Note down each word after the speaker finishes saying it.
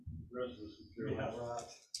Yeah, right.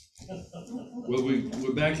 Well,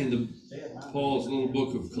 we're back in Paul's little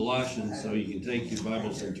book of Colossians, so you can take your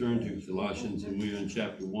Bibles and turn to Colossians, and we're in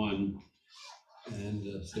chapter 1.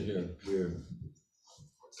 And so here, we're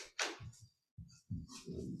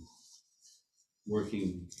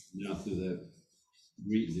working now through that,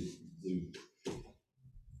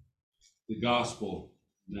 the gospel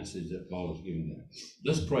message that Paul is giving there.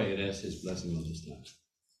 Let's pray and ask his blessing on this time.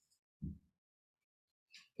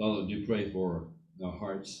 Father, do pray for our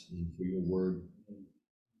hearts and for your word.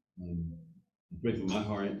 I pray for my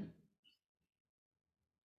heart.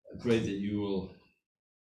 I pray that you will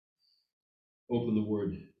open the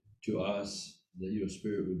word to us, that your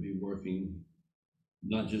spirit would be working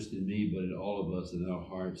not just in me, but in all of us in our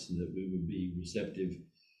hearts, and that we would be receptive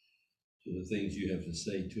to the things you have to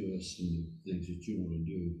say to us and the things that you want to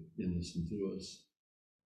do in us and through us.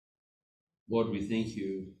 Lord, we thank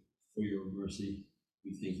you for your mercy.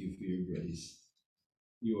 We thank you for your grace.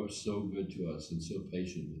 You are so good to us and so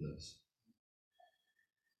patient with us.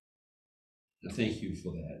 I thank you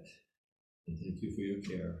for that. I thank you for your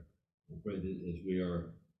care. I pray that as we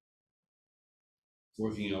are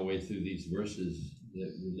working our way through these verses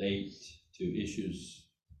that relate to issues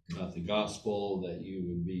about the gospel, that you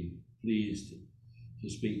would be pleased to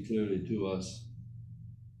speak clearly to us.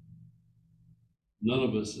 None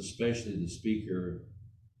of us, especially the speaker,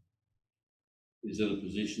 is in a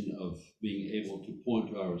position of being able to point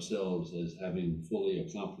to ourselves as having fully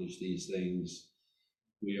accomplished these things.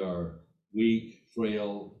 We are weak,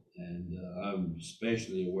 frail, and I'm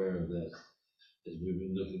especially aware of that as we've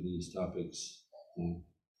been looking at these topics.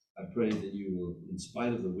 I pray that you will, in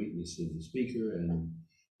spite of the weakness of the speaker and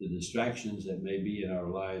the distractions that may be in our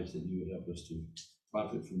lives, that you would help us to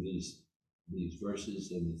profit from these verses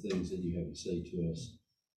and the things that you have to say to us.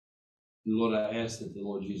 And Lord, I ask that the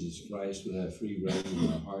Lord Jesus Christ would have free reign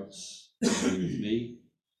in our hearts, with me,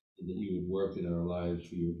 and that you would work in our lives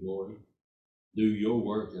for your glory. Do your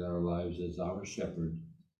work in our lives as our shepherd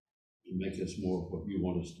to make us more of what you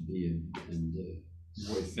want us to be and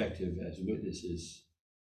more effective as witnesses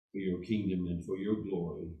for your kingdom and for your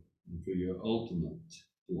glory and for your ultimate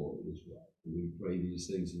glory as well. And we pray these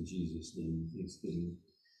things in Jesus' name. Thanksgiving.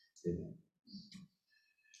 Amen.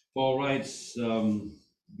 Paul writes,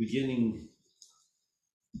 beginning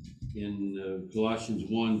in Colossians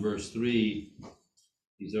 1, verse 3,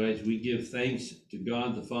 he writes, "We give thanks to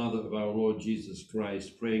God, the Father of our Lord Jesus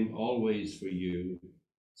Christ, praying always for you,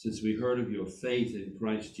 since we heard of your faith in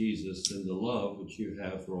Christ Jesus and the love which you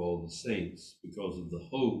have for all the saints, because of the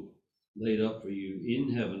hope laid up for you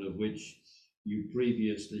in heaven, of which you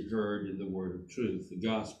previously heard in the word of truth, the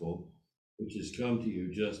gospel, which has come to you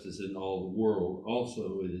just as in all the world.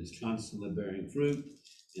 Also it is constantly bearing fruit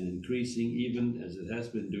and increasing, even as it has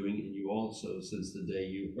been doing in you also since the day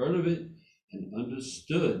you heard of it and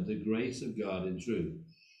understood the grace of God in truth,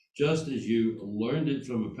 just as you learned it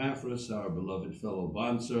from Epaphras, our beloved fellow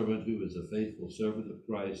bondservant, who is a faithful servant of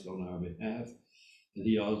Christ on our behalf, and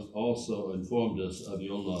he also informed us of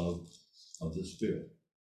your love of the Spirit."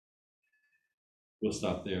 We'll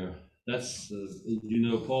stop there. That's,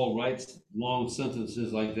 Paul writes long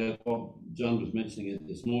sentences like that. John was mentioning it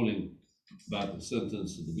this morning about the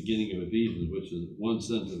sentence at the beginning of Ephesians, which is one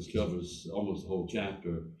sentence covers almost the whole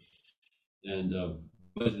chapter. And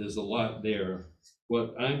but there's a lot there.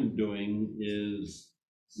 What I'm doing is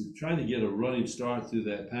trying to get a running start through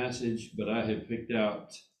that passage, but I have picked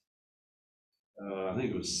out, I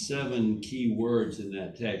think it was 7 key words in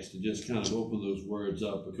that text to just kind of open those words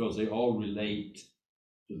up, because they all relate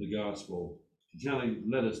to the gospel. To kind of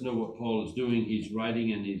let us know what Paul is doing. He's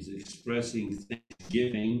writing and he's expressing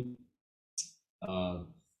thanksgiving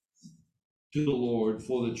to the Lord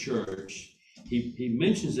for the church. He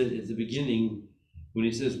mentions it at the beginning when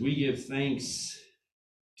he says, "We give thanks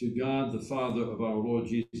to God, the Father of our Lord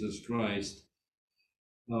Jesus Christ."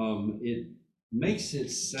 It makes it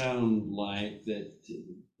sound like that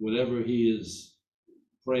whatever he is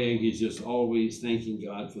praying, he's just always thanking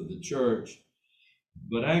God for the church.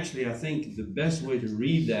 But actually, I think the best way to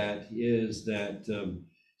read that is that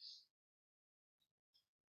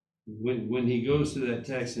when he goes to that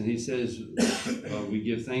text and he says, "We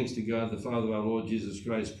give thanks to God, the Father of our Lord Jesus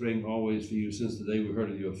Christ, praying always for you since the day we heard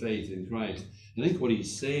of your faith in Christ." I think what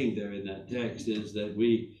he's saying there in that text is that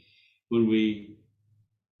when we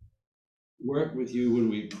work with you, when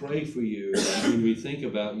we pray for you, when we think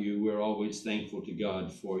about you, we're always thankful to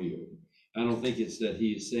God for you. I don't think it's that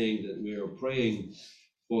he's saying that we are praying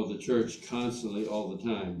for the church constantly all the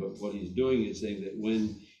time, but what he's doing is saying that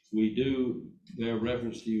when we do bear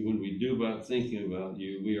reference to you, when we do about thinking about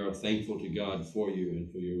you, we are thankful to God for you and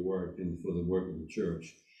for your work and for the work of the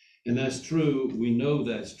church. And that's true. We know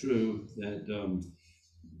that's true, that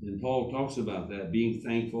and Paul talks about that, being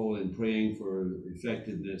thankful and praying for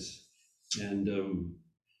effectiveness. And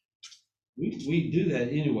we do that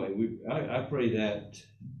anyway. I pray that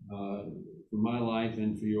for my life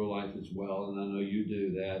and for your life as well. And I know you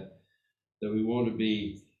do that we want to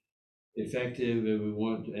be effective,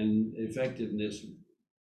 and effectiveness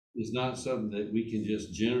is not something that we can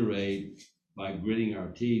just generate by gritting our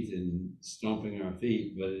teeth and stomping our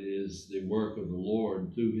feet, but it is the work of the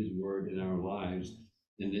Lord through his word in our lives.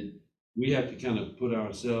 And that we have to kind of put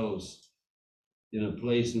ourselves in a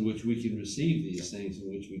place in which we can receive these things, in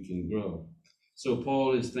which we can grow. So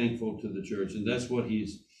Paul is thankful to the church, and that's what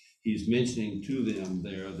he's mentioning to them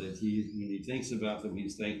there, that when he thinks about them,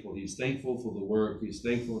 he's thankful. He's thankful for the work. He's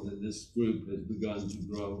thankful that this group has begun to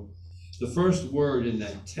grow. The first word in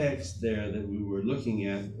that text there that we were looking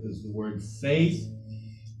at is the word faith,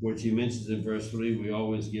 which he mentions in verse 3. We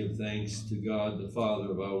always give thanks to God, the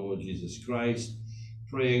Father of our Lord Jesus Christ,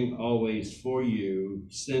 praying always for you,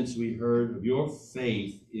 since we heard of your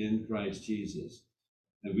faith in Christ Jesus.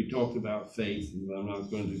 And we talked about faith, and I'm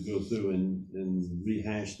not going to go through and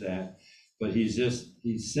rehash that, but he's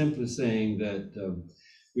simply saying that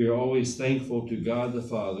we are always thankful to God the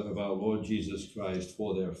Father of our Lord Jesus Christ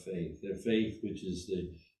for their faith, which is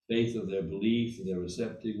the faith of their belief, their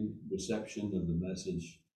reception of the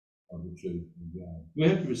message of the truth of God. We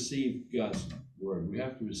have to receive God's word. We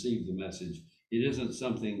have to receive the message. It isn't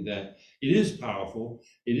something that, it is powerful,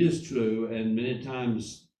 it is true, and many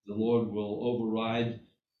times the Lord will override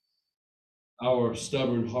our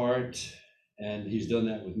stubborn heart, and he's done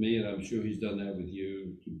that with me, and I'm sure he's done that with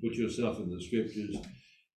you, to put yourself in the scriptures.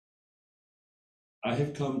 I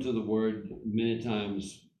have come to the word many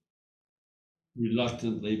times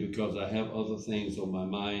reluctantly because I have other things on my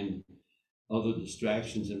mind, other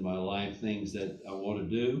distractions in my life, things that I want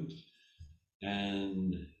to do,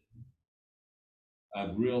 and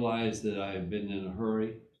I've realized that I've been in a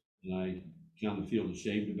hurry, and I kind of feel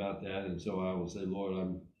ashamed about that, and so I will say, Lord,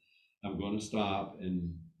 I'm going to stop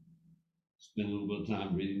and spend a little bit of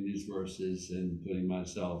time reading these verses and putting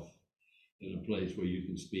myself in a place where you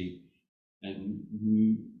can speak. And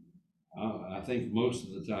I think most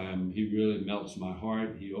of the time he really melts my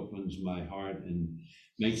heart. He opens my heart and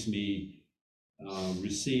makes me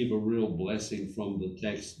receive a real blessing from the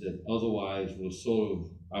text that otherwise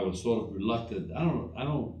I was sort of reluctant. I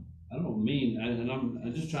don't mean, and I'm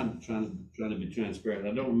just trying to be transparent.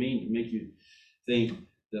 I don't mean to make you think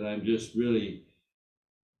that I'm just really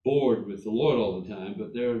bored with the Lord all the time,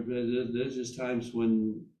 but there's just times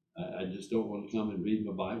when I just don't want to come and read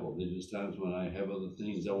my Bible. There's just times when I have other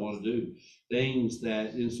things I want to do, things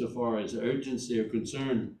that, insofar as urgency are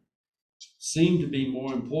concerned, seem to be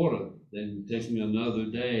more important than taking another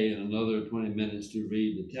day and another 20 minutes to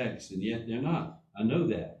read the text, and yet they're not. I know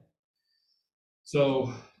that.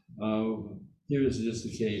 So here is just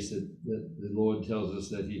the case that the Lord tells us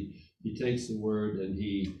that he takes the word and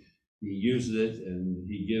he uses it, and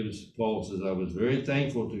he gives. Paul says, I was very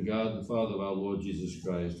thankful to God the Father of our Lord Jesus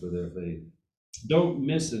Christ for their faith. Don't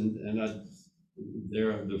miss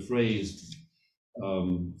the phrase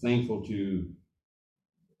thankful to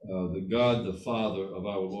the God the Father of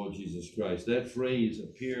our Lord Jesus Christ. That phrase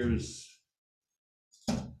appears,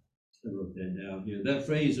 I wrote that down here. That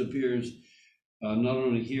phrase appears not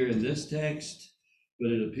only here in this text,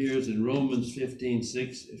 but it appears in Romans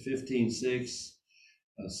 15:6,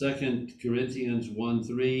 2 Corinthians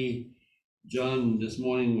 1:3. John this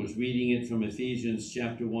morning was reading it from Ephesians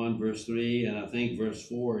chapter 1, verse 3, and I think verse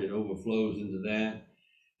 4, it overflows into that.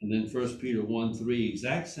 And then 1 Peter 1:3,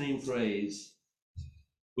 exact same phrase,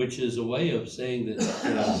 which is a way of saying that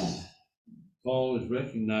Paul is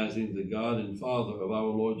recognizing the God and Father of our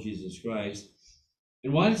Lord Jesus Christ.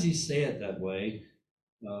 And why does he say it that way?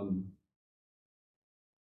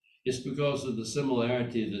 It's because of the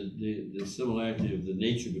similarity, the similarity of the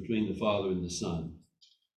nature between the Father and the Son.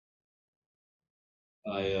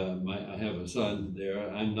 I have a son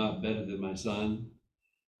there. I'm not better than my son.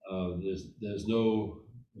 There's no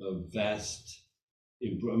vast.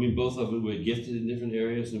 I mean, both of them, we're gifted in different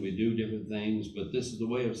areas and we do different things. But this is the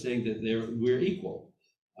way of saying that we're equal.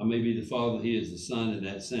 I may be the Father; He is the Son in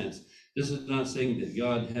that sense. This is not saying that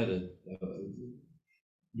God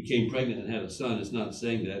became pregnant and had a son. It's not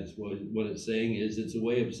saying that. It's what it's saying is it's a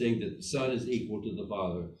way of saying that the Son is equal to the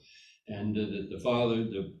Father, and that the Father,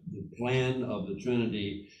 the plan of the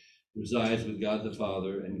Trinity resides with God the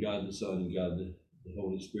Father and God the Son and God the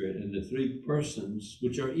Holy Spirit. And the three persons,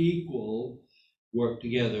 which are equal, work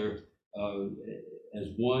together as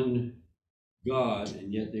one God,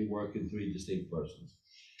 and yet they work in three distinct persons.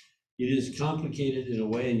 it is complicated in a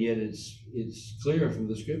way, and yet it's clear from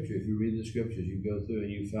the scripture. If you read the scriptures, you go through and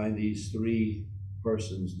you find these three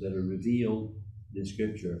persons that are revealed in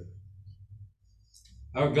scripture.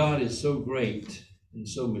 Our God is so great and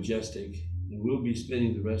so majestic, and we'll be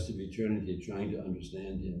spending the rest of eternity trying to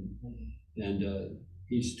understand him. And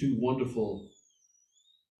he's too wonderful.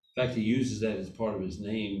 In fact, he uses that as part of his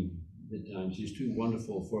name at times. He's too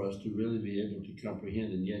wonderful for us to really be able to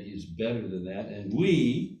comprehend, and yet he's better than that. And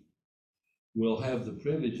we will have the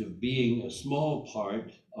privilege of being a small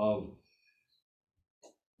part of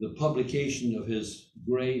the publication of his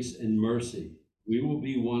grace and mercy. We will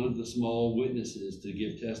be one of the small witnesses to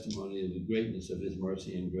give testimony of the greatness of his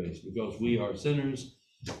mercy and grace, because we are sinners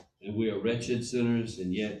and we are wretched sinners,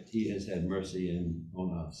 and yet he has had mercy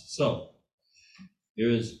on us. So here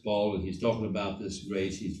is Paul, and he's talking about this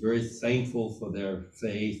grace. He's very thankful for their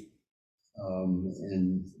faith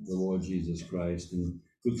in the Lord Jesus Christ. And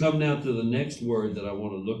we come now to the next word that I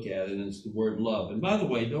want to look at, and it's the word love. And by the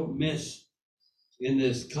way, don't miss in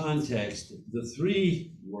this context the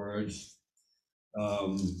three words.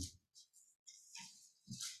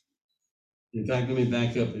 In fact, let me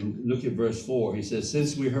back up and look at verse 4. He says,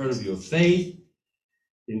 since we heard of your faith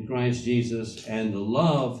in Christ Jesus and the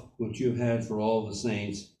love which you had for all the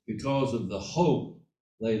saints, because of the hope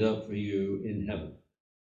laid up for you in heaven.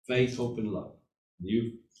 Faith, hope, and love.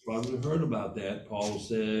 You've probably heard about that. Paul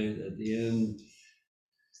said at the end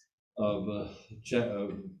of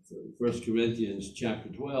 1 Corinthians chapter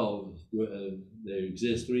 12, there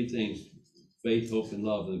exist three things: faith, hope, and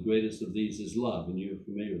love. The greatest of these is love, and you're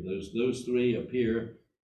familiar with those. Those three appear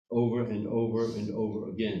over and over and over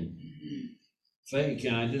again. Faith,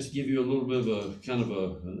 can I just give you a little bit of a kind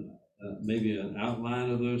of maybe an outline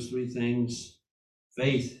of those three things?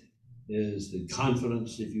 Faith is the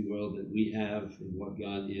confidence, if you will, that we have in what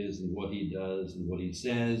God is and what he does and what he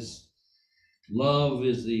says. Love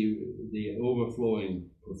is the overflowing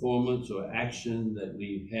performance or action that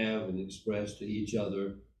we have and express to each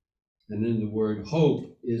other. And then the word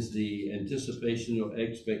hope is the anticipation or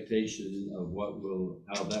expectation of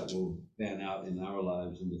how that will pan out in our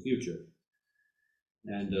lives in the future.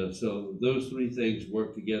 And so those three things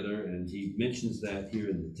work together, and he mentions that here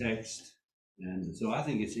in the text. And so I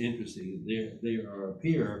think it's interesting. They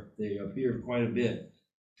appear quite a bit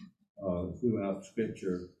throughout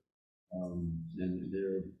Scripture, and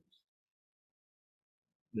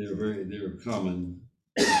they're common,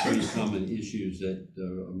 very common issues that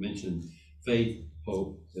are mentioned: faith,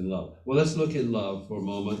 hope, and love. Well, let's look at love for a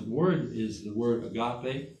moment. The word is the word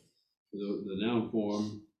agape, the noun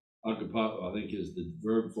form. Agapo, I think, is the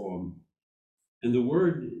verb form, and the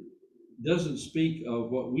word doesn't speak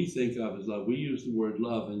of what we think of as love. We use the word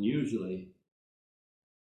love, and usually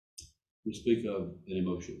we speak of an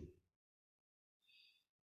emotion.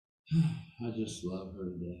 I just love her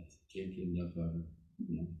to death. Can't get enough of her.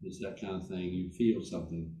 It's that kind of thing. You feel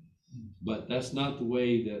something, but that's not the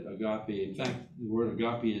way that agape. In fact, the word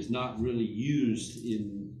agape is not really used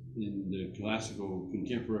in the classical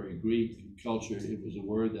contemporary Greek culture. It was a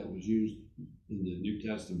word that was used in the New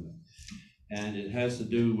Testament. And it has to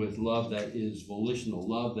do with love that is volitional,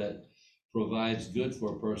 love that provides good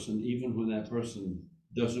for a person, even when that person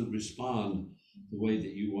doesn't respond the way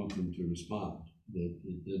that you want them to respond. That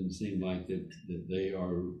it doesn't seem like that they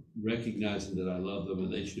are recognizing that I love them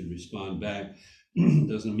and they should respond back.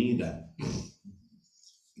 Doesn't mean that.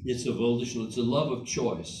 It's a volitional, it's a love of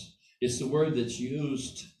choice. It's the word that's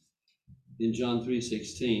used in John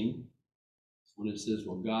 3:16 when it says,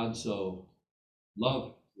 well, God so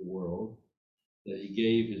loved the world that he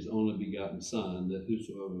gave his only begotten Son, that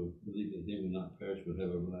whosoever believeth in him will not perish but have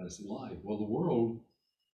everlasting life. Well, the world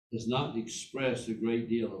has not expressed a great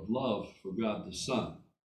deal of love for God the Son.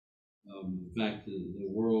 In fact, the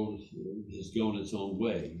world has gone its own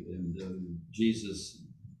way, and Jesus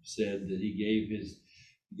said that he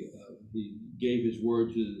gave his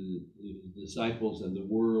word to the disciples, and the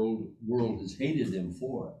world has hated them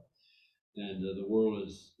for it. And the world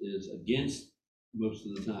is against, most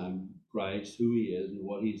of the time, Christ, who he is and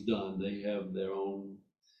what he's done. They have their own,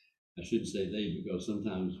 I shouldn't say they, because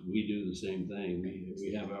sometimes we do the same thing.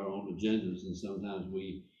 We have our own agendas, and sometimes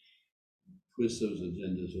we twist those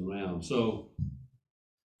agendas around. So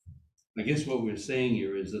I guess what we're saying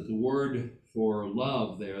here is that the word for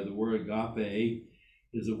love there, the word agape,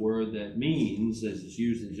 is a word that means, as it's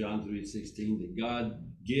used in John 3:16, that God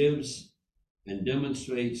gives and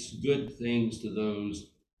demonstrates good things to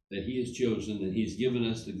those that he has chosen, and he's given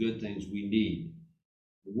us the good things we need.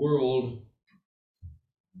 The world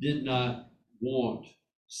did not want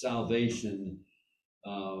salvation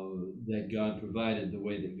that God provided the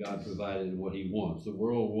way that God provided and what He wants. The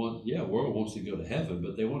world wants to go to heaven,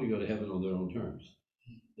 but they want to go to heaven on their own terms.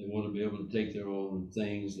 They want to be able to take their own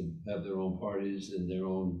things and have their own parties and their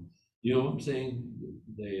own, you know what I'm saying?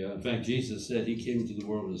 In fact, Jesus said He came into the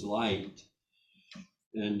world as light,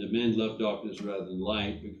 and the men loved darkness rather than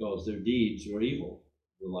light because their deeds were evil.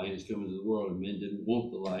 The light has come into the world, and men didn't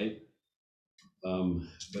want the light,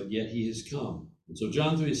 but yet He has come. And so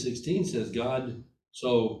John 3:16 says, God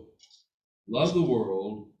so loved the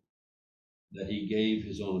world that He gave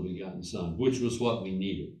His only begotten Son, which was what we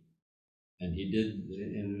needed. And He did,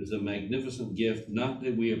 and it was a magnificent gift, not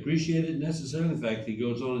that we appreciate it necessarily. In fact, He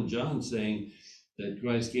goes on in John saying that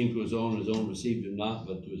Christ came to His own received Him not,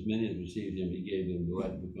 but to as many as received Him, He gave them the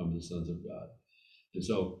right to become the sons of God. And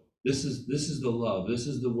so this is the love. This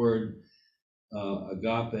is the word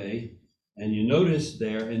agape. And you notice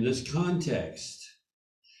there in this context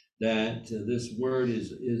that this word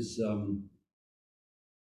is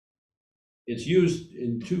it's used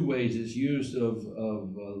in two ways. It's used of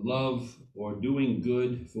love or doing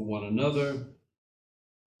good for one another,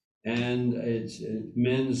 and it's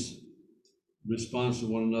men's response to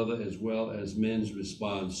one another as well as men's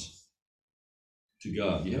response to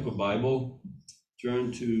God. You have a Bible?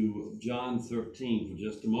 Turn to John 13 for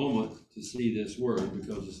just a moment to see this word,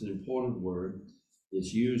 because it's an important word.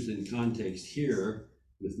 It's used in context here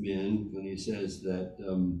with men when He says that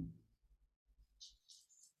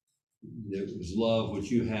there was love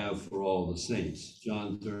which you have for all the saints.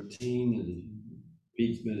 John 13, and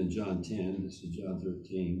repeats been in John 10. This is John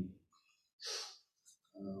 13,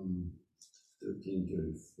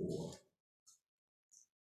 13:34.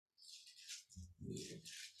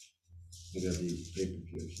 I got these paper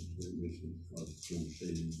clips and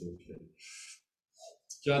okay.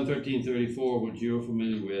 John 13:34, which you're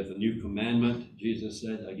familiar with, a new commandment, Jesus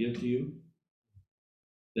said, I give to you,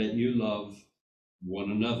 that you love one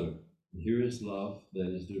another. Here is love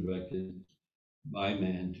that is directed by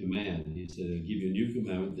man to man. He said, I give you a new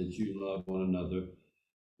commandment, that you love one another,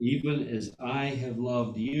 even as I have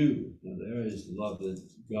loved you. Now there is the love that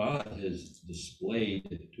God has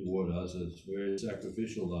displayed toward us, as very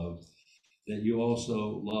sacrificial love, that you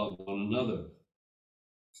also love one another.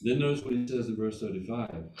 Then notice what He says in verse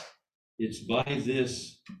 35. It's by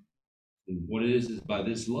this, and what it is by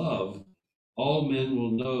this love, all men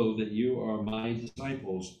will know that you are my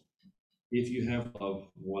disciples, if you have love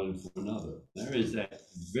one for another. There is that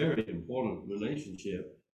very important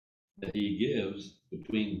relationship that He gives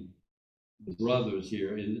between the brothers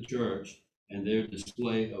here in the church and their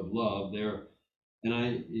display of love there. And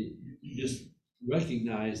I just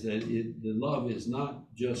recognize that the love is not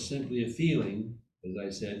just simply a feeling, as I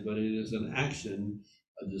said, but it is an action,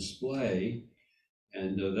 a display.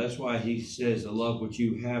 And that's why He says the love which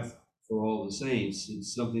you have for all the saints.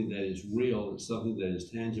 It's something that is real. It's something that is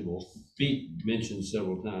tangible. Pete mentioned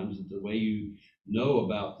several times that the way you know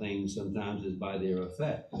about things sometimes is by their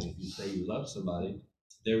effect. If you say you love somebody,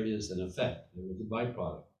 there is an effect. There is a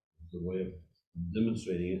byproduct. It's a way of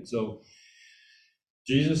demonstrating it. So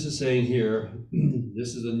Jesus is saying here,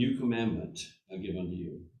 this is a new commandment I give unto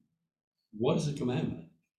you. What is a commandment?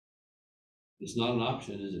 It's not an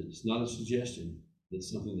option, is it? It's not a suggestion.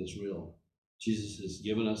 It's something that's real. Jesus has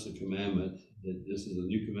given us a commandment, that this is a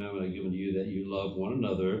new commandment I've given to you, that you love one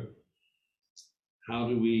another. How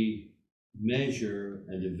do we measure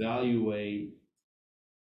and evaluate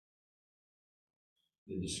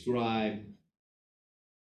and describe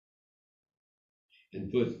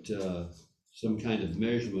and put some kind of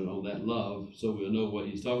measurement on that love, so we'll know what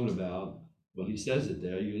He's talking about? Well, He says it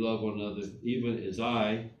there. You love one another even as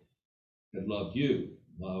I have loved you.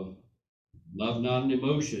 Love not an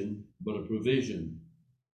emotion, but a provision,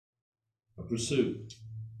 a pursuit,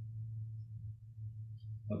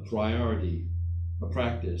 a priority, a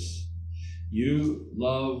practice. You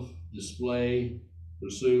love, display,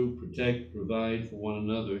 pursue, protect, provide for one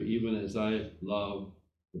another, even as I love,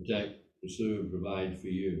 protect, pursue, and provide for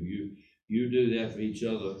you. You do that for each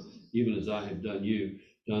other, even as I have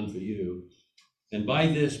done for you. And by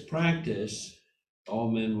this practice, all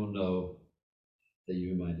men will know that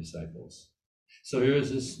you are my disciples. So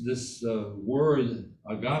here's this word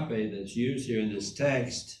agape that's used here in this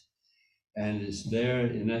text, and it's there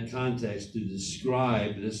in that context to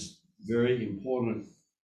describe this very important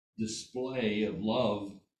display of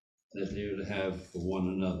love that they are to have for one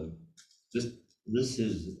another. This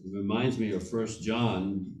reminds me of 1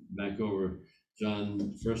 John, back over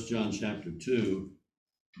First John chapter 2,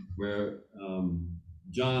 where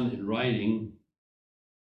John in writing,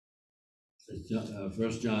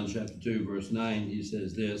 1 John chapter 2, verse 9, he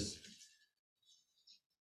says this.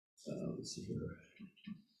 Let's see here.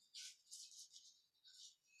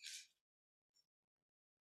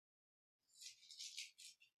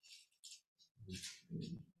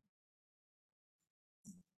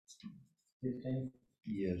 15.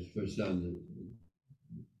 Yes, First John.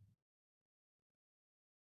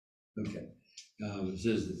 Okay. It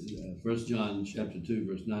says, 1 John chapter 2,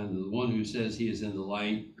 verse 9, the one who says he is in the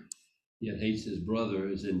light, yet hates his brother,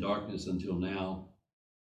 is in darkness until now.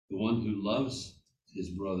 The one who loves his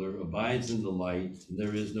brother abides in the light, and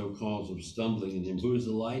there is no cause of stumbling in him. Who is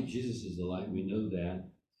the light? Jesus is the light. We know that.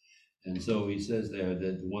 And so he says there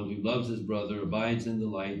that the one who loves his brother abides in the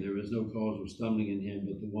light. There is no cause of stumbling in him,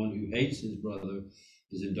 but the one who hates his brother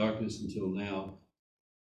is in darkness until now,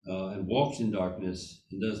 and walks in darkness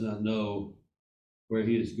and does not know where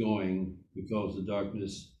he is going, because the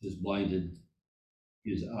darkness has blinded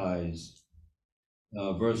his eyes.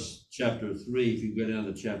 Chapter 3, if you go down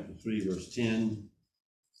to chapter 3, verse 10,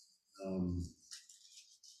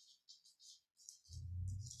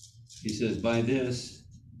 he says, by this,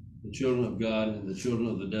 the children of God and the children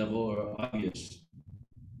of the devil are obvious.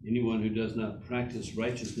 Anyone who does not practice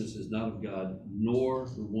righteousness is not of God, nor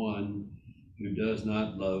the one who does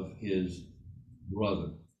not love his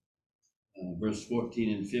brother. Verse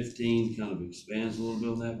 14 and 15 kind of expands a little bit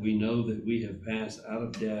on that. We know that we have passed out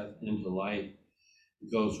of death into life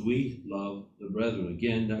because we love the brethren.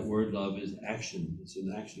 Again, that word love is action. It's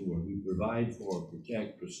an action word. We provide for,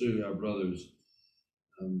 protect, pursue our brothers.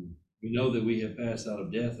 We know that we have passed out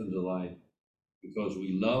of death into life because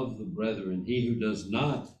we love the brethren. He who does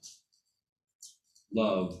not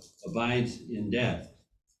love abides in death.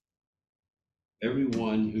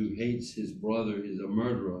 Everyone who hates his brother is a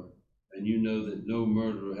murderer, and you know that no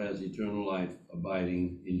murderer has eternal life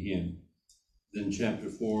abiding in him. Then chapter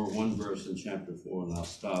 4, one verse in chapter 4, and I'll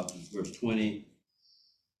stop. It's verse 20.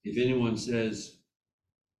 If anyone says,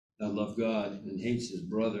 I love God, and hates his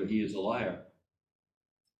brother, he is a liar.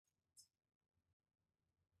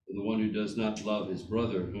 For the one who does not love his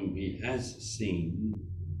brother whom he has seen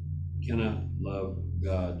cannot love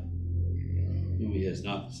God whom he has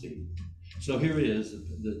not seen. So here it is,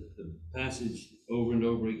 the passage over and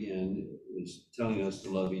over again is telling us to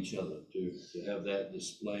love each other, to have that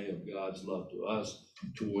display of God's love to us,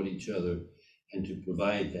 toward each other, and to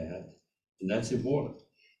provide that. And that's important.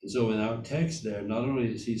 And so in our text there, not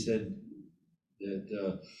only has he said that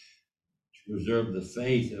to preserve the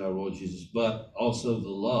faith in our Lord Jesus, but also the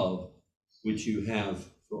love which you have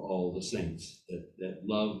for all the saints, that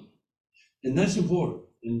love. And that's important.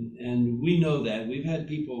 And we know that. We've had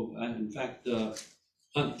people, in fact,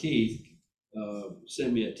 Hunt Keith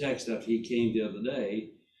sent me a text after he came the other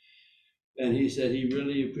day, and he said he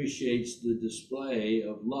really appreciates the display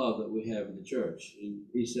of love that we have in the church. And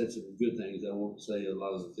he said some good things. I won't say a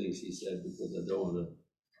lot of the things he said because I don't want to,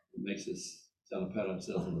 it makes us kind of pat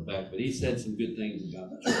ourselves on the back, but he said some good things about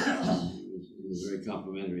the church. It was very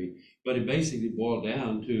complimentary. But it basically boiled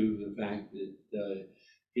down to the fact that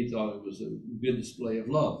he thought it was a good display of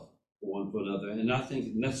love for one for another. And I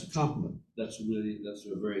think that's a compliment. That's a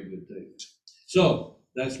very good thing. So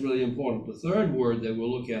that's really important. The third word that we'll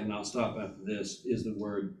look at, and I'll stop after this, is the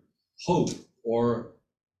word hope or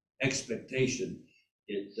expectation.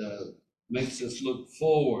 It makes us look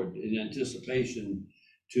forward in anticipation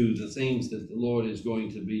to the things that the Lord is going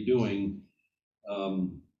to be doing.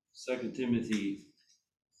 2 Timothy,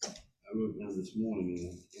 I wrote down this morning, and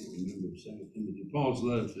I can't remember 2 Timothy. Paul's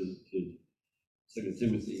letter to 2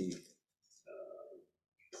 Timothy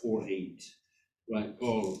 4:8. Right,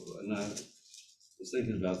 Paul, and I was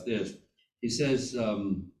thinking about this. He says,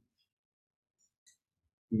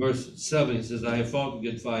 verse 7, he says, I have fought a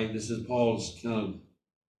good fight. This is Paul's kind of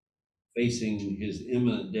facing his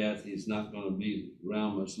imminent death. He's not going to be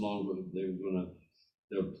around much longer.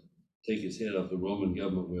 They'll take his head off. The Roman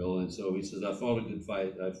government will. And so he says, I fought a good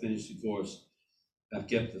fight. I finished the course. I've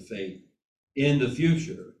kept the faith. In the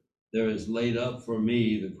future, there is laid up for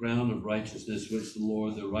me the crown of righteousness, which the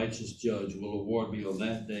Lord, the righteous judge, will award me on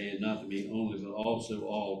that day, and not to me only, but also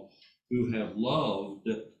all who have loved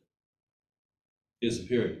his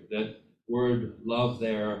appearing. That word love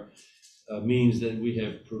there means that we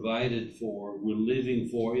have provided for, we're living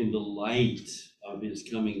for in the light of his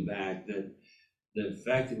coming back, that the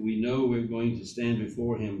fact that we know we're going to stand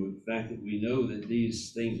before him, the fact that we know that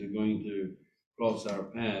these things are going to cross our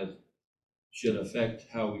path should affect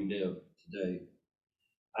how we live today.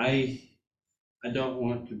 I don't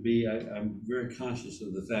want to be, I'm very conscious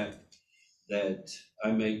of the fact that I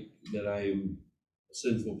am a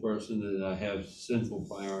sinful person and I have sinful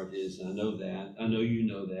priorities. I know that. I know you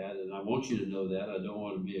know that, and I want you to know that. I don't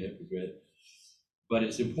want to be a hypocrite. But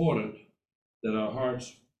it's important that our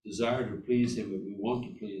hearts desire to please him, and we want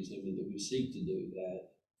to please him, and that we seek to do that.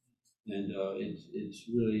 And it's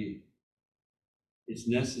really, it's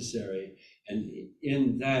necessary. And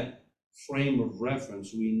in that frame of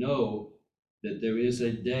reference, we know that there is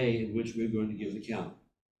a day in which we're going to give account.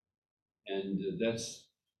 And that's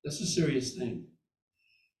a serious thing.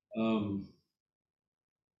 And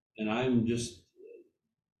I'm just,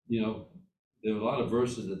 there are a lot of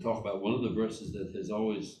verses that talk about, one of the verses that has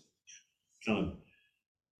always kind of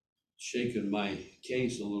shaken my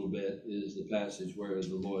case a little bit is the passage where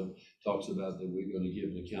the Lord talks about that we're going to give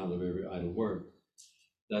an account of every idle word.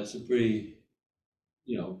 That's a pretty,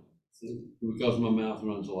 because my mouth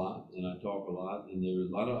runs a lot and I talk a lot, and there are a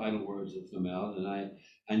lot of idle words that come out, and I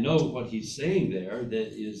know what he's saying there,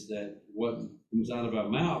 that is that what comes out of our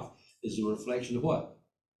mouth is a reflection of what?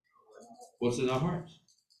 What's in our hearts.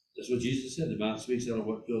 That's what Jesus said, the mouth speaks out of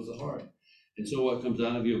what fills the heart. And so what comes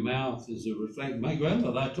out of your mouth is a reflection. My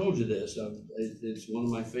grandmother, I told you this, it's one of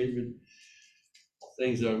my favorite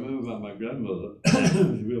things I remember about my grandmother. She was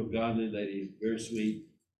a real godly lady, very sweet.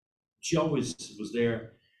 She always was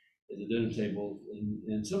there at the dinner table,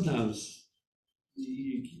 and sometimes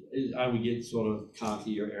I would get sort of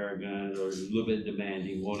cocky or arrogant or a little bit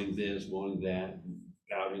demanding, wanting this, wanting that,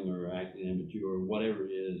 pouting or acting immature or whatever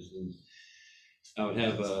it is. And I would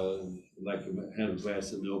have had a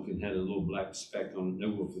glass of milk and had a little black speck on it.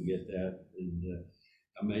 Never will forget that. And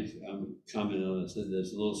I commented on it, said,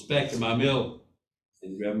 there's a little speck in my milk.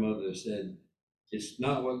 And grandmother said, it's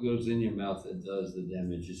not what goes in your mouth that does the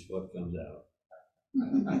damage, it's what comes out.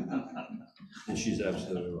 And she's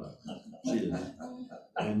absolutely right. She is.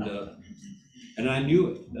 And I knew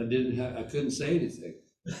it. I couldn't say anything.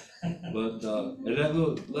 But and that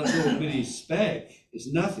little bitty speck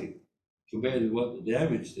is nothing compared to what the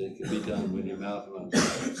damage that can be done when your mouth runs.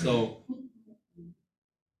 So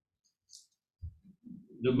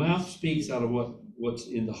the mouth speaks out of what's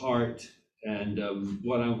in the heart. And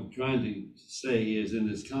what I'm trying to say is, in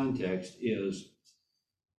this context, is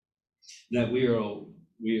that we are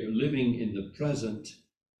living in the present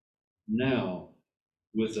now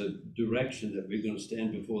with a direction that we're going to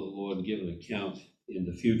stand before the Lord and give an account in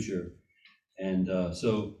the future. And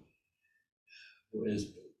so,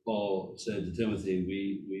 as Paul said to Timothy,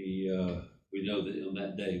 we know that on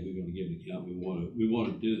that day we're going to give an account. We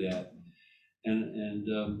want to do that. And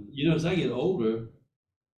as I get older,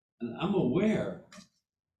 and I'm aware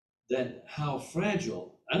that how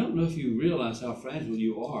fragile, I don't know if you realize how fragile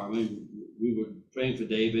you are. I mean, we were praying for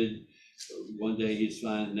David. One day he's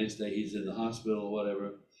fine, the next day he's in the hospital or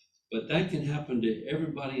whatever. But that can happen to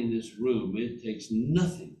everybody in this room. It takes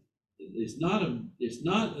nothing. It's not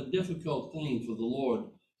a difficult thing for the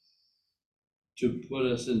Lord to put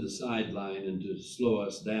us in the sideline and to slow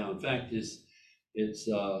us down. In fact, it's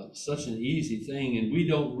such an easy thing, and we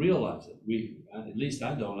don't realize it. At least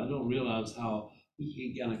I don't realize how we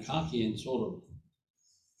get kind of cocky and sort of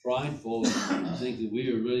prideful and think that we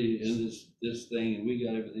are really in this thing and we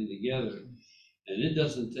got everything together. And it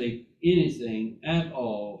doesn't take anything at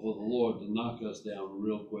all for the Lord to knock us down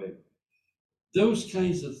real quick. Those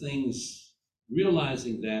kinds of things,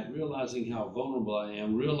 realizing how vulnerable I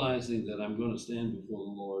am, realizing that I'm going to stand before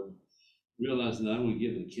the Lord, realizing that I'm going to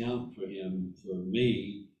give an account for him, for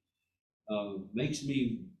me, makes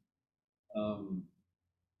me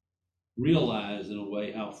realize in a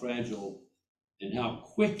way how fragile and how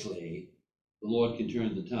quickly the Lord can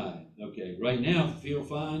turn the tide. Okay, right now I feel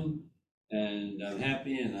fine and I'm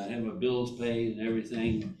happy and I have my bills paid and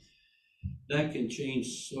everything. That can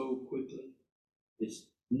change so quickly. It's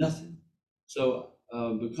nothing. So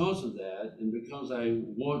because of that, and because I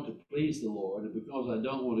want to please the Lord, and because I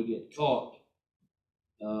don't want to get caught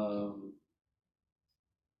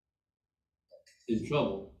in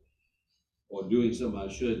trouble or doing something I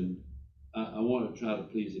shouldn't, I want to try to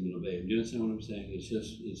please him and obey him. Do you understand what I'm saying?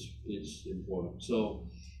 It's important. So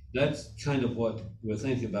that's kind of what we're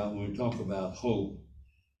thinking about when we talk about hope.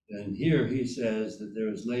 And here he says that there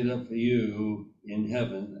is laid up for you in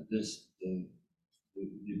heaven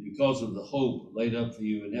because of the hope laid up for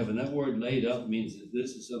you in heaven. That word laid up means that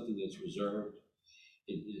this is something that's reserved.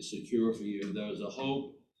 It is secure for you. There is a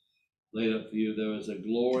hope laid up for you. There is a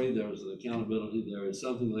glory. There is an accountability. There is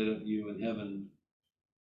something laid up for you in heaven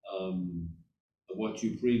of what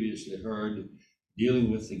you previously heard,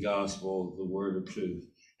 dealing with the gospel, the word of truth.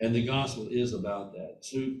 And the gospel is about that.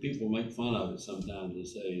 So people make fun of it sometimes. They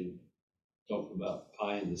say, talk about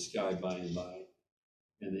pie in the sky by and by.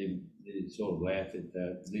 And they sort of laugh at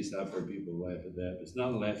that. At least I've heard people laugh at that. It's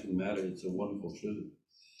not a laughing matter. It's a wonderful truth.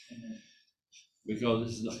 Mm-hmm.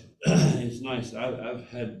 Because it's nice. I've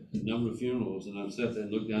had a number of funerals, and I've sat there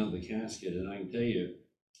and looked down at the casket, and I can tell you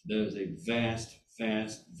there's a vast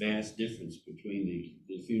difference between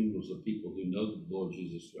the funerals of people who know the Lord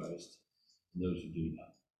Jesus Christ and those who do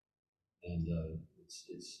not. And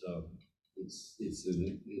it's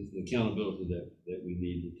an accountability that we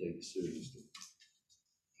need to take seriously.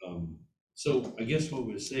 So I guess what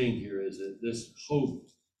we're saying here is that this hope,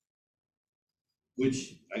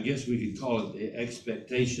 which I guess we could call it the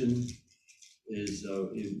expectation, is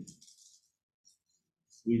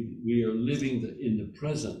we are living in the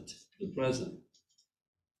present, in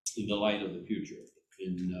the light of the future,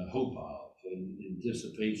 in hope of, in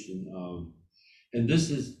anticipation of. And this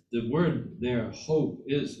is the word there, hope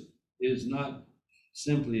is not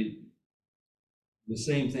simply the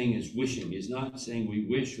same thing as wishing. It's not saying we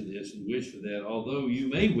wish for this and wish for that, although you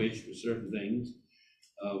may wish for certain things.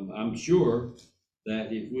 I'm sure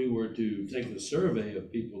that if we were to take a survey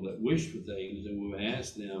of people that wish for things and we would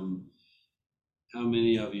ask them, how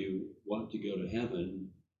many of you want to go to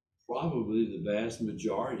heaven? Probably the vast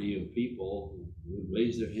majority of people would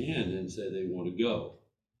raise their hand and say they want to go.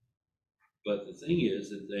 But the thing is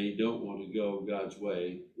that they don't want to go God's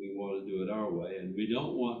way. We want to do it our way, and we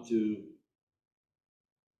don't want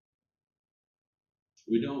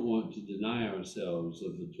to deny ourselves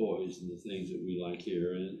of the toys and the things that we like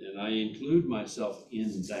here. And I include myself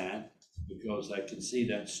in that because I can see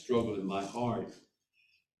that struggle in my heart,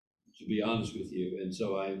 to be honest with you. And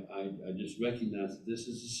so I just recognize that this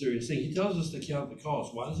is a serious thing. He tells us to count the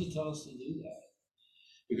cost. Why does he tell us to do that?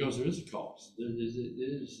 Because there is a cost. It is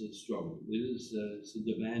a struggle. It's a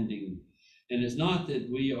demanding, and it's not that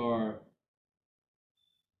we are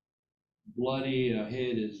bloody, our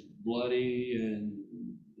head is bloody, and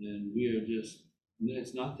we are just,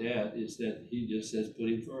 it's not that. It's that he just says put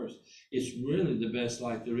him first. It's really the best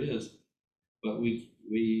life there is, but we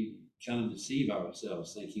kind of deceive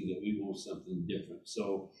ourselves thinking that we want something different.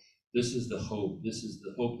 So this is the hope. This is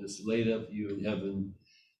the hope that's laid up for you in heaven,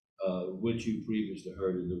 which you previously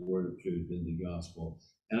heard in the word of truth in the gospel.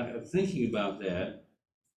 And I'm thinking about that.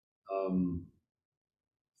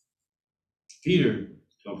 Peter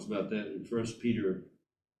talks about that in 1 Peter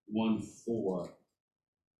 1:4.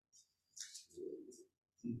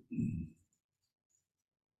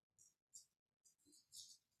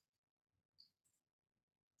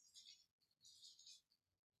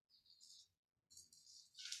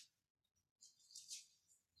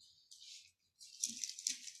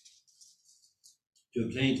 To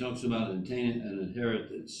obtain talks about obtaining an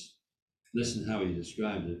inheritance. Listen how he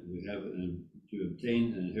describes it. We have to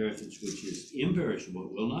obtain an inheritance which is imperishable,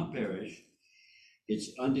 will not perish.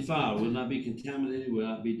 It's undefiled, will not be contaminated, will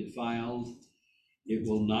not be defiled. It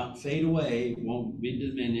will not fade away, it won't be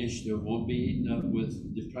diminished, or won't be eaten up with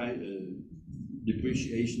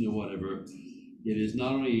depreciation or whatever. It is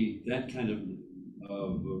not only that kind of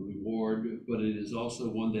reward, but it is also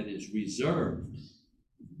one that is reserved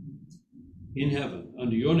in heaven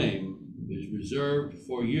under your name, is reserved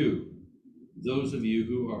for you, those of you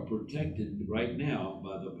who are protected right now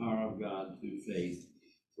by the power of God through faith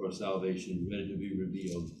for salvation, ready to be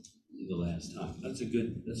revealed in the last time. That's a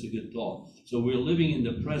good thought. So we're living in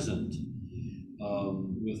the present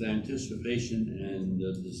with anticipation and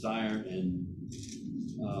desire and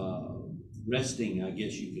resting, I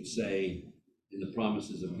guess you could say, in the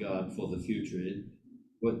promises of God for the future.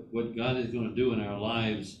 What God is going to do in our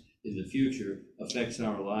lives in the future affects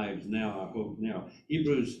our lives now, our hope now.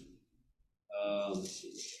 Hebrews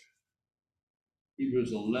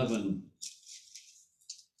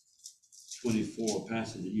 11:24,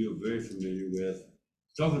 passage that you are very familiar with,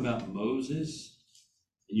 talking about Moses,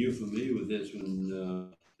 and you're familiar with this when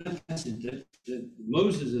that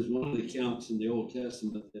Moses is one of the accounts in the Old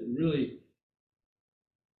Testament that really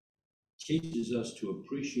teaches us to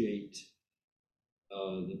appreciate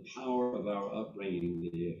the power of our upbringing,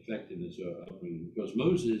 the effectiveness of our upbringing. Because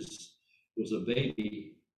Moses was a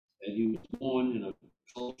baby and he was born in a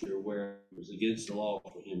culture where it was against the law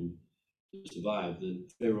for him to survive. The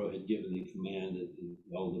Pharaoh had given the command that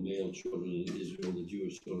all the male children in Israel, the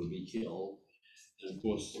Jewish children, be killed. And of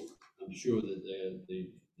course, I'm sure that they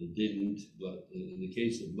didn't, but in the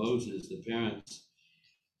case of Moses, the parents,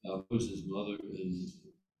 Moses' mother, and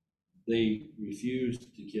they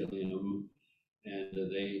refused to kill him, and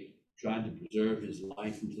they tried to preserve his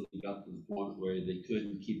life until he got to the point where they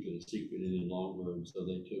couldn't keep it a secret any longer. And so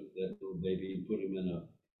they took that little baby and put him in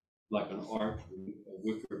like an ark, a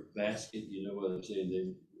wicker basket, you know what I'm saying?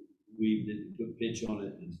 They weaved it and put pitch on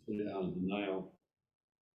it and put it out of the Nile.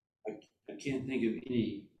 I can't think of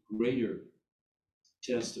any greater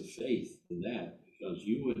test of faith than that, because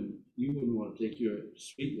you wouldn't want to take your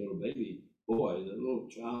sweet little baby boy, the little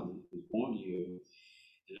child that was born to you,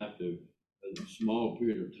 and after a small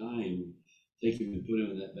period of time, take him and put him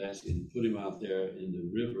in that basket and put him out there in the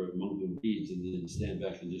river among the weeds, and then stand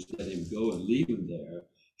back and just let him go and leave him there.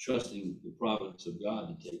 trusting the providence of God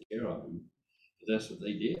to take care of him. But that's what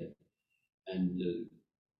they did. And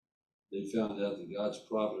they found out that God's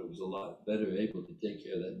providence was a lot better able to take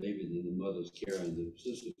care of that baby than the mother's care and the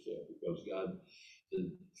sister's care, because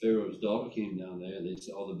the Pharaoh's daughter came down there and they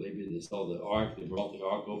saw the baby, they saw the ark, they brought the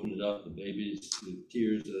ark, opened it up, the baby's, the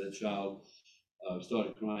tears of that child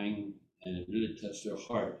started crying, and it really touched her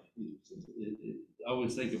heart. I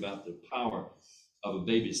always think about the power of a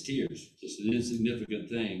baby's tears, just an insignificant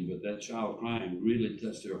thing, but that child crying really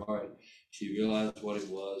touched her heart. She realized what it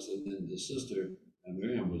was, and then the sister,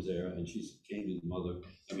 Miriam, was there, and she came to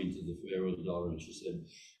to the Pharaoh's daughter, and she said,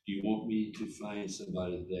 "Do you want me to find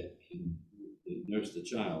somebody that can nurse the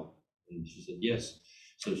child?" And she said, "Yes."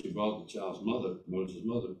 So she brought the child's mother, Moses'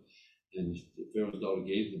 mother, and the Pharaoh's daughter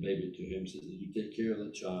gave the baby to him, said, "You take care of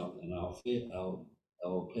the child, and I'll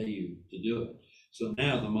pay you to do it." So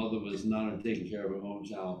now the mother was not only taking care of her own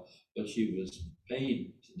child, but she was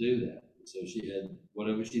paid to do that. So she had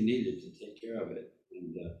whatever she needed to take care of it.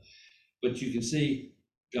 And but you can see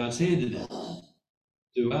God's hand in it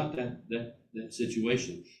throughout that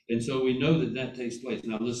situation. And so we know that takes place.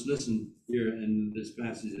 Now let's listen here in this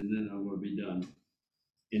passage, and then I'm going to be done.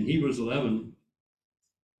 In Hebrews 11,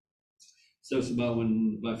 talks about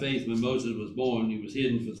by faith, when Moses was born, he was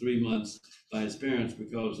hidden for 3 months by his parents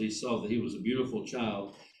because he saw that he was a beautiful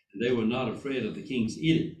child, and they were not afraid of the king's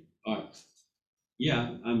edict. All right.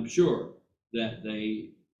 Yeah, I'm sure that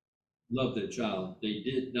they loved their child. They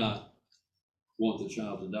did not want the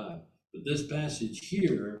child to die. But this passage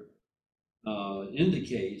here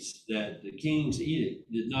indicates that the king's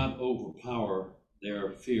edict did not overpower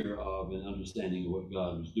their fear of and understanding of what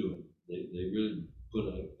God was doing. They really put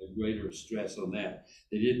a greater stress on that.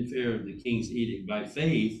 They didn't fear the king's edict. By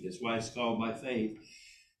faith, that's why it's called by faith,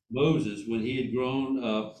 Moses, when he had grown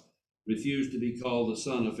up, refused to be called the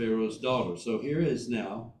son of Pharaoh's daughter. So here is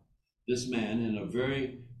now this man in a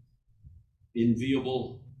very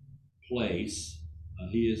enviable place.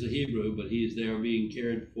 He is a Hebrew, but he is there being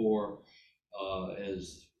cared for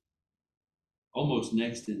as almost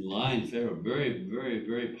next in line. Pharaoh, very, very,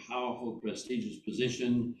 very powerful, prestigious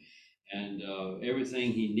position, and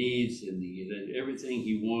everything he needs and everything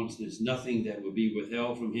he wants. There's nothing that would be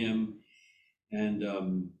withheld from him. And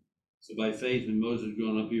so by faith, when Moses had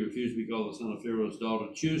grown up, he refused to be called the son of Pharaoh's daughter,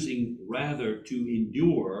 choosing rather to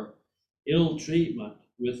endure ill treatment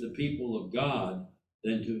with the people of God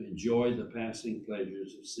than to enjoy the passing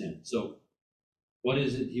pleasures of sin. So what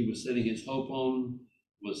is it he was setting his hope on?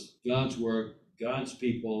 Was God's work, God's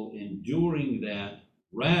people, enduring that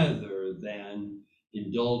rather than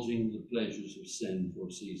indulging the pleasures of sin for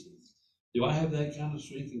seasons. Do I have that kind of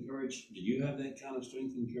strength and courage? Do you have that kind of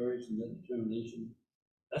strength and courage and that determination?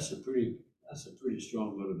 That's a pretty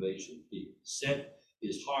strong motivation. He set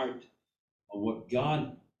his heart on what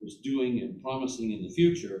God was doing and promising in the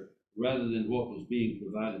future rather than what was being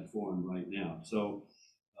provided for him right now. So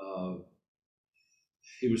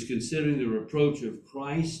he was considering the reproach of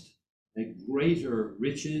Christ at greater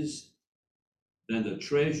riches than the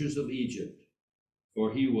treasures of Egypt.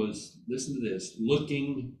 For he was, listen to this,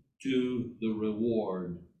 looking to the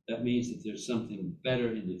reward. That means that there's something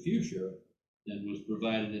better in the future than was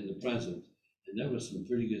provided in the present. And there was some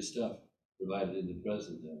pretty good stuff provided in the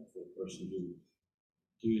present there for a person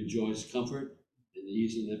who enjoys comfort and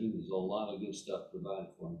easy living. There's a lot of good stuff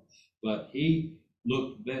provided for him. But he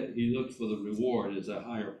looked for the reward as a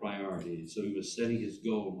higher priority. So he was setting his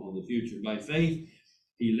goal on the future. By faith,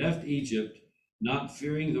 he left Egypt, not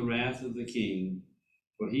fearing the wrath of the king,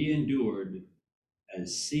 for he endured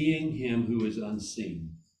as seeing him who is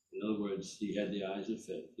unseen. In other words, he had the eyes of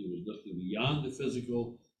faith. He was looking beyond the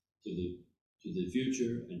physical to the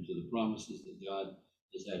future and to the promises that God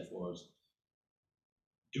has had for us.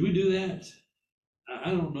 Do we do that?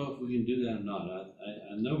 I don't know if we can do that or not.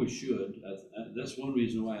 I know we should. That's one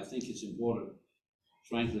reason why I think it's important,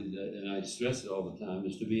 frankly, and I stress it all the time,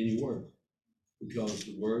 is to be in your Word. Because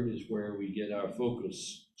the Word is where we get our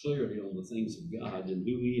focus clearly on the things of God and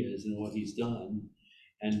who He is and what He's done.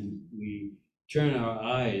 And we turn our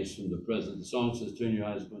eyes from the present. The song says, "Turn your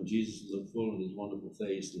eyes upon Jesus and look full in His wonderful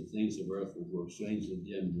face, and the things of earth will grow strangely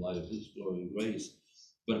dim in the light of His glory and grace."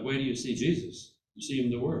 But where do you see Jesus? You see Him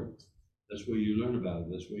in the Word. That's where you learn about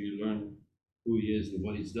Him. That's where you learn who He is and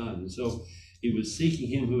what He's done. And so he was seeking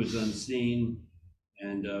Him who is unseen,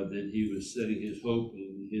 and that he was setting his hope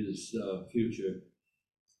in his future.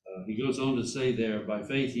 He goes on to say there, by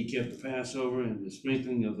faith he kept the Passover and the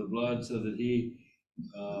sprinkling of the blood, so that he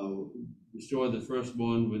destroyed the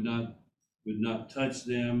firstborn, would not touch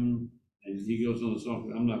them. And he goes on to talk.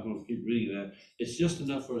 I'm not going to keep reading that. It's just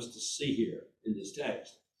enough for us to see here in this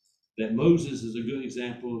text that Moses is a good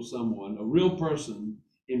example of someone, a real person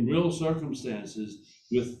in real circumstances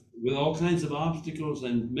with all kinds of obstacles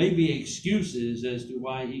and maybe excuses as to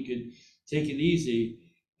why he could take it easy.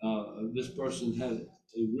 This person had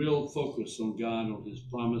a real focus on God, on his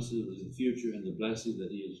promises, the future, and the blessing that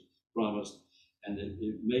he has promised. And it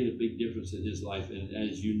made a big difference in his life. And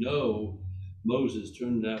as you know, Moses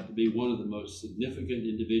turned out to be one of the most significant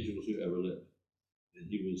individuals who ever lived. And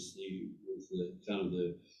he was the kind of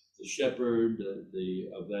the shepherd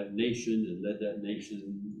of that nation, and led that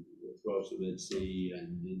nation across the Red Sea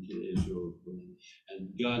and into Israel. And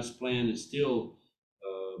God's plan is still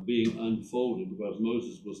being unfolded, because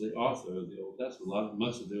Moses was the author of the Old Testament,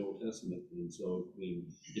 much of the Old Testament. And so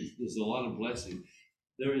there's a lot of blessing.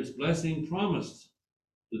 There is blessing promised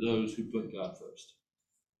to those who put God first.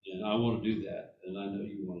 And I want to do that, and I know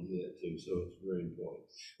you want to do that too, so it's very important.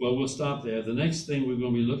 Well, we'll stop there. The next thing we're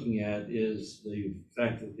going to be looking at is the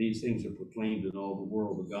fact that these things are proclaimed in all the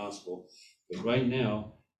world, the gospel. But right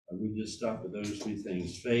now, we just stop with those three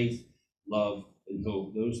things: faith, love, and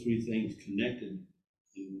hope. Those three things connected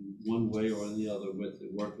in one way or the other with the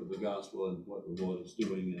work of the gospel and what the Lord is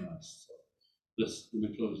doing in us. So let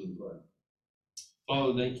me close in prayer.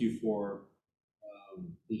 Father, thank you for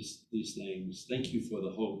these things. Thank you for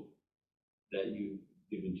the hope that you've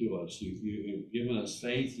given to us. You've given us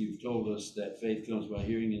faith. You've told us that faith comes by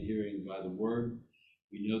hearing, and hearing by the word.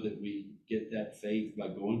 We know that we get that faith by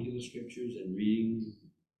going to the scriptures and reading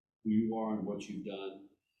who you are and what you've done.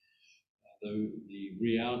 The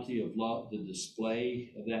reality of love, the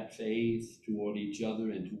display of that faith toward each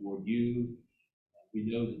other and toward you, we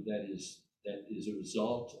know that is a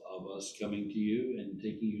result of us coming to you and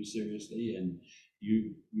taking you seriously. And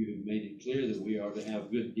you have made it clear that we are to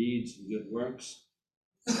have good deeds and good works.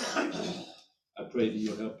 I pray that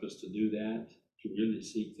you'll help us to do that, to really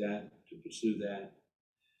seek that, to pursue that.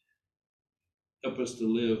 Help us to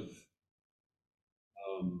live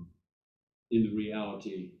in the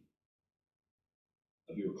reality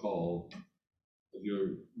of your call, of your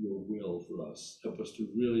will for us. Help us to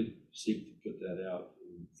really seek to put that out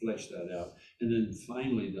and flesh that out. And then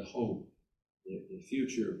finally, the hope, the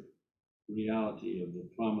future reality of the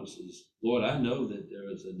promises. Lord, I know that there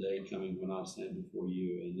is a day coming when I'll stand before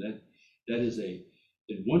you, and that is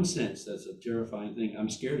in one sense, that's a terrifying thing. I'm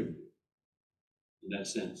scared of you in that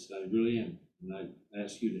sense. I really am. And I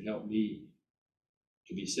ask you to help me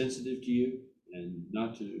to be sensitive to you, and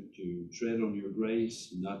not to tread on your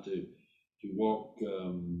grace, and not to walk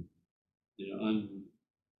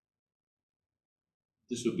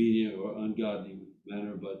disobedient or ungodly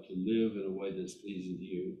manner, but to live in a way that's pleasing to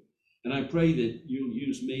you. And I pray that you'll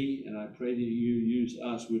use me, and I pray that you use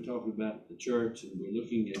us. We're talking about the church, and we're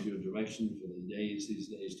looking at your direction for these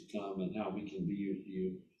days to come, and how we can be used to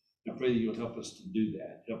you. I pray that you'll help us to do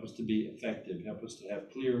that. Help us to be effective. Help us to have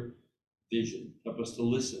clear vision. Help us to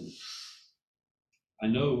listen. I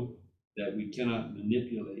know that we cannot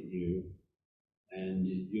manipulate you, and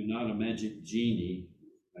you're not a magic genie.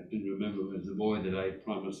 I can remember as a boy that I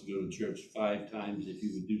promised to go to church 5 times if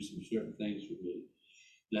you would do some certain things for me.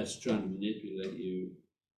 That's trying to manipulate you.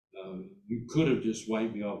 You could have just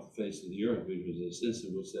wiped me off the face of the earth, because the sense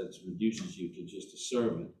in which that reduces you to just a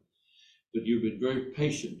servant. But you've been very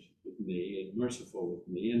patient with me and merciful with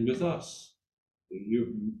me and with us. You're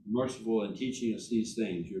merciful in teaching us these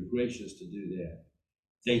things. You're gracious to do that.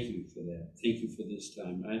 Thank you for that. Thank you for this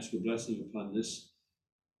time. I ask your blessing upon this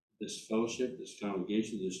fellowship, this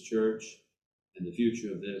congregation, this church, and the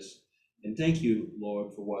future of this. And thank you,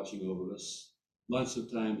 Lord, for watching over us. Lots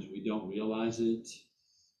of times we don't realize it.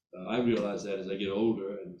 I realize that as I get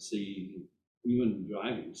older and see, even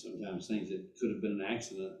driving, sometimes things that could have been an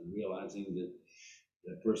accident, and realizing that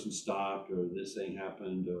that person stopped, or this thing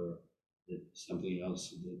happened, or that something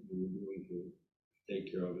else that we were doing to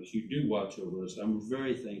take care of us. You do watch over us. I'm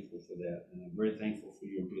very thankful for that. And I'm very thankful for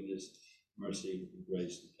your goodness, mercy, and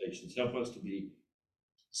grace, and patience. Help us to be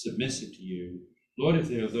submissive to you. Lord, if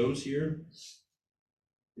there are those here,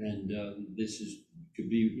 and could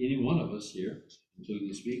be any one of us here, including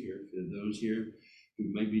the speaker, if there are those here who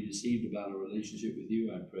may be deceived about a relationship with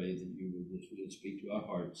you, I pray that you would speak to our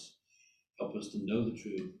hearts. Help us to know the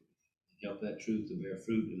truth, and help that truth to bear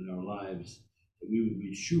fruit in our lives, that we would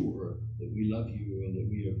be sure that we love you, and that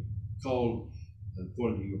we are called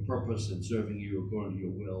according to your purpose and serving you according to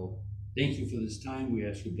your will. Thank you for this time. We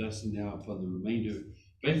ask your blessing now upon the remainder.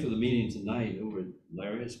 Pray for the meeting tonight over at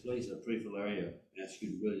Larry's place. I pray for Larry. I ask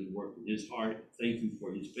you to really work with his heart. Thank you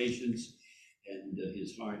for his patience and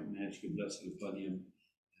his heart, and ask your blessing upon him.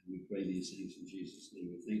 And we pray these things in Jesus' name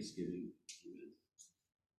with thanksgiving. Amen.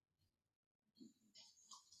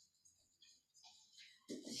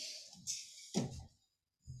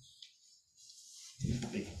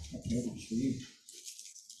 That was for you.